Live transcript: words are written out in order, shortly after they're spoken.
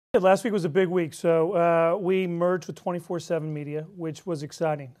Last week was a big week, so we merged with 24/7 Media, which was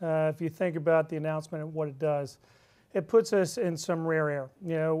exciting. If you think about the announcement and what it does, it puts us in some rare air.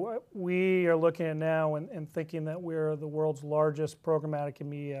 You know, we are looking at now and thinking that we're the world's largest programmatic and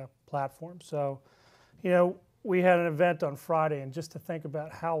media platform. So, you know, we had an event on Friday, and just to think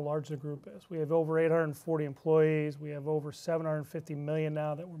about how large the group is. We have over 840 employees. We have over 750 million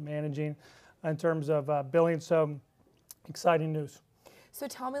now that we're managing in terms of billing. So, exciting news. So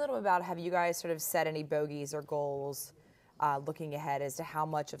tell me a little bit about, have you guys sort of set any bogeys or goals looking ahead as to how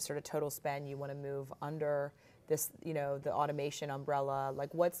much of sort of total spend you want to move under this, you know, the automation umbrella?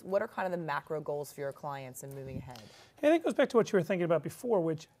 Like what are kind of the macro goals for your clients and moving ahead? I think it goes back to what you were thinking about before,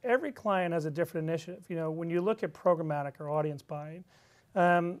 which every client has a different initiative. You know, when you look at programmatic or audience buying,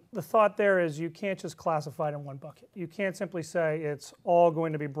 the thought there is you can't just classify it in one bucket. You can't simply say it's all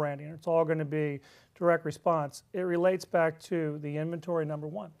going to be branding, or it's all going to be direct response. It relates back to the inventory, number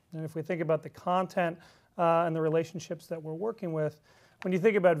one. And if we think about the content and the relationships that we're working with, when you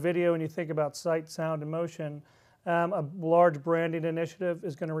think about video and you think about sight, sound, and motion, a large branding initiative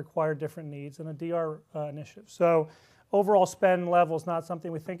is going to require different needs than a DR initiative. So overall spend level is not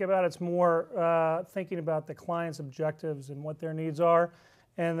something we think about. It's more thinking about the client's objectives and what their needs are,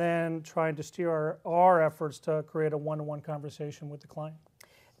 and then trying to steer our efforts to create a one-to-one conversation with the client.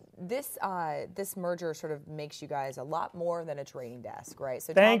 This merger sort of makes you guys a lot more than a trading desk, right?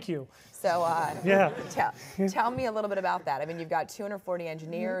 So Thank you. So yeah. Tell me a little bit about that. I mean, you've got 240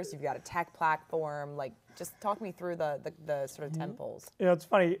 engineers, you've got a tech platform. Like, just talk me through the sort of tentpoles. You know, it's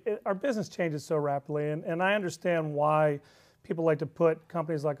funny. Our business changes so rapidly, and I understand why people like to put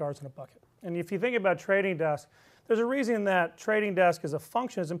companies like ours in a bucket. And if you think about trading desk, there's a reason that trading desk as a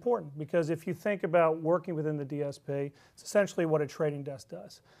function is important, because if you think about working within the DSP, it's essentially what a trading desk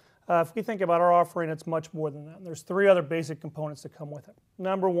does. If we think about our offering, it's much more than that. And there's three other basic components that come with it.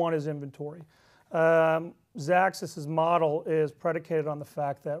 Number one is inventory. Xaxis' model is predicated on the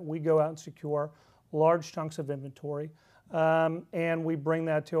fact that we go out and secure large chunks of inventory, and we bring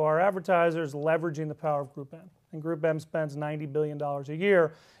that to our advertisers, leveraging the power of Group M. And Group M spends $90 billion a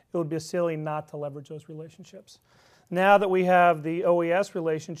year. It would be silly not to leverage those relationships. Now that we have the OES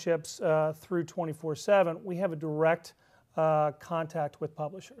relationships through 24/7, we have a direct contact with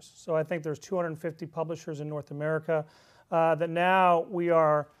publishers. So I think there's 250 publishers in North America that now we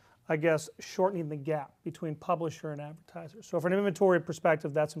are, I guess, shortening the gap between publisher and advertiser. So from an inventory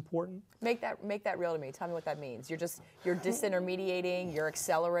perspective, that's important. Make that real to me. Tell me what that means. You're disintermediating, you're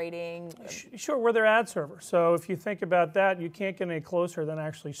accelerating. Sure, we're their ad server. So if you think about that, you can't get any closer than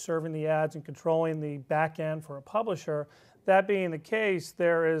actually serving the ads and controlling the back end for a publisher. That being the case,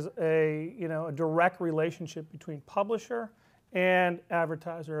 there is a direct relationship between publisher and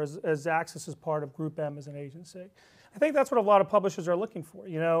advertiser, as Xaxis is part of Group M as an agency. I think that's what a lot of publishers are looking for.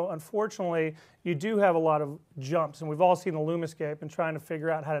 You know, unfortunately, you do have a lot of jumps, and we've all seen the Lumascape, and trying to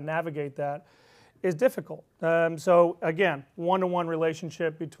figure out how to navigate that is difficult. So again, one-to-one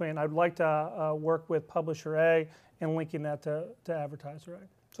relationship between, I'd like to work with publisher A and linking that to advertiser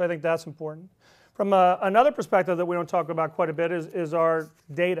A. So I think that's important. From another perspective that we don't talk about quite a bit is our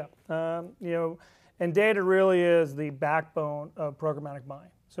data. And data really is the backbone of programmatic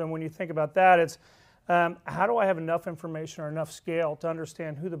buying. So when you think about that, it's how do I have enough information or enough scale to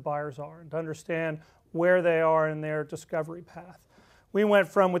understand who the buyers are and to understand where they are in their discovery path. We went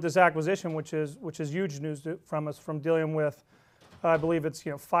from, with this acquisition, which is huge news from us, from dealing with, I believe it's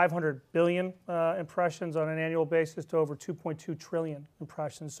 500 billion impressions on an annual basis to over 2.2 trillion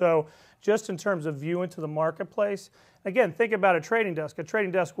impressions. So just in terms of view into the marketplace, again, think about a trading desk. A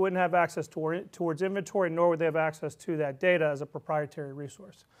trading desk wouldn't have access towards inventory, nor would they have access to that data as a proprietary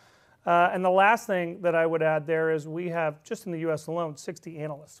resource. And the last thing that I would add there is we have, just in the US alone, 60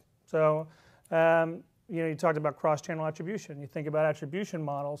 analysts. So you talked about cross-channel attribution. You think about attribution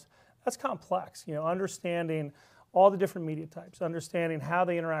models. That's complex. Understanding all the different media types, understanding how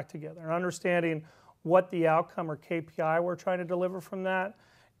they interact together, and understanding what the outcome or KPI we're trying to deliver from that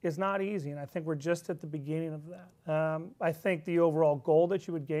is not easy, and I think we're just at the beginning of that. I think the overall goal that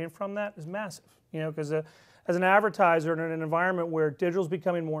you would gain from that is massive, because as an advertiser in an environment where digital is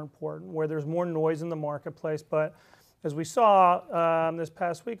becoming more important, where there's more noise in the marketplace, but as we saw this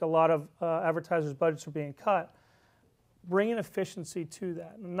past week, a lot of advertisers' budgets are being cut. Bringing efficiency to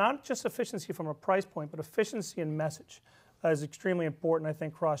that. Not just efficiency from a price point, but efficiency in message is extremely important. I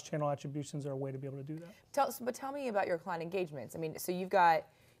think cross-channel attributions are a way to be able to do that. But tell me about your client engagements. I mean, so you got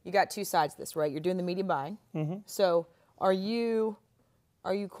two sides to this, right? You're doing the media buying. Mm-hmm. So are you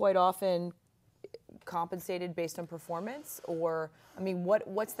quite often compensated based on performance, or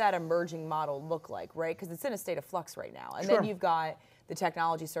what's that emerging model look like, right? Because it's in a state of flux right now. And Sure. Then you've got the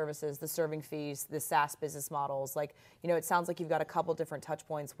technology services, the serving fees, the SaaS business models. Like, you know, it sounds like you've got a couple different touch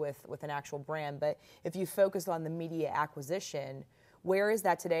points with an actual brand, but if you focus on the media acquisition, where is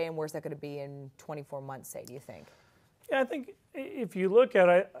that today and where's that going to be in 24 months, say, do you think? Yeah, I think if you look at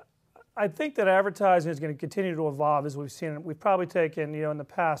it, I think that advertising is going to continue to evolve as we've seen it. We've probably taken, you know, in the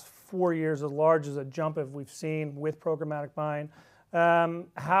past 4 years, as large as a jump as we've seen with programmatic buying.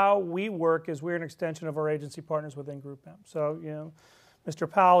 How we work is we're an extension of our agency partners within GroupM. So, you know, Mr.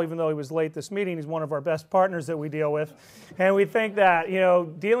 Powell, even though he was late this meeting, he's one of our best partners that we deal with. And we think that, you know,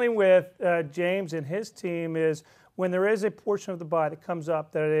 dealing with James and his team is when there is a portion of the buy that comes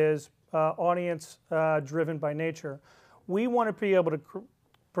up that is audience driven by nature, we want to be able to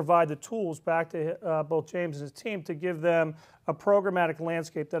provide the tools back to both James and his team to give them a programmatic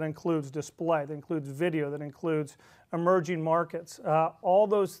landscape that includes display, that includes video, that includes emerging markets, all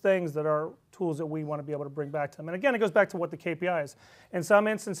those things that are tools that we want to be able to bring back to them. And again, it goes back to what the KPI is. In some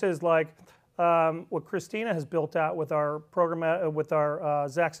instances, like what Christina has built out with our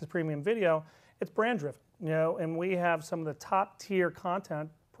Xaxis Premium Video, it's brand driven, you know, and we have some of the top tier content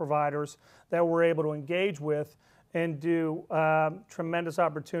providers that we're able to engage with and do tremendous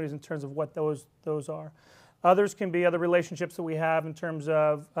opportunities in terms of what those are. Others can be other relationships that we have in terms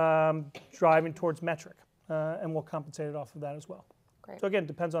of driving towards metric, and we'll compensate it off of that as well. Great. So again, it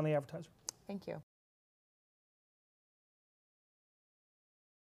depends on the advertiser. Thank you.